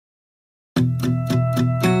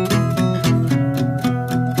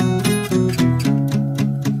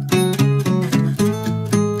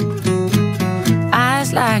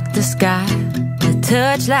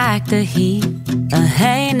touch like the heat.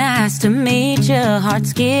 Hey, nice to meet you. Heart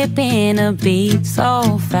skipping a beat,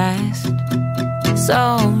 so fast, so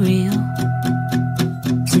real.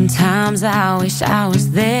 Sometimes I wish I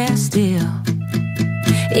was there still.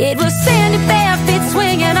 It was sandy bare feet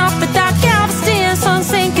swinging off the dock, Galveston, sun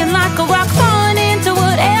sinking like a rock, falling into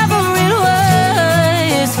whatever it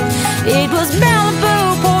was. It was Malibu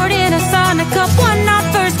poured in a sonic cup, one night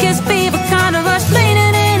first kiss fever kind of rush,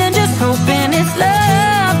 leaning in and just hoping it's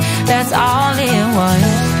love. That's all it was.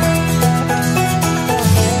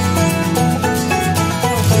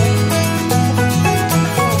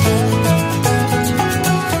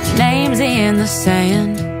 Names in the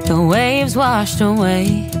sand, the waves washed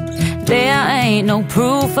away. There ain't no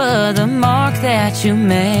proof of the mark that you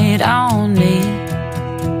made on me.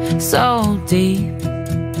 So deep.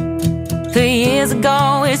 3 years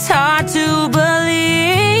ago, it's hard to believe.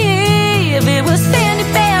 It was sandy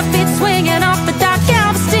bare feet swinging off the dock,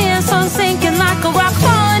 Galveston, sun sinking like a rock,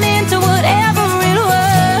 falling into whatever it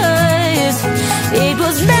was. It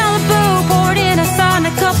was Malibu poured in a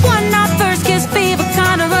sonic cup, one night first kiss fever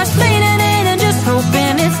kind of rush, leaning in and just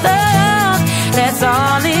hoping it's love. That's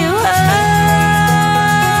all it was.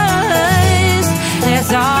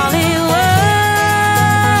 That's all it was.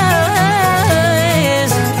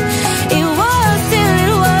 It was till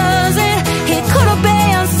it wasn't. It could have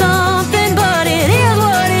been something, but it is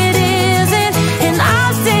what it isn't, and I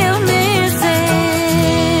still miss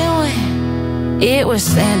it. It was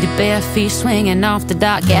sandy bare feet swinging off the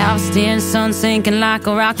dock, Galveston, sun sinking like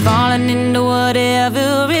a rock, falling into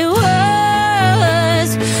whatever it was.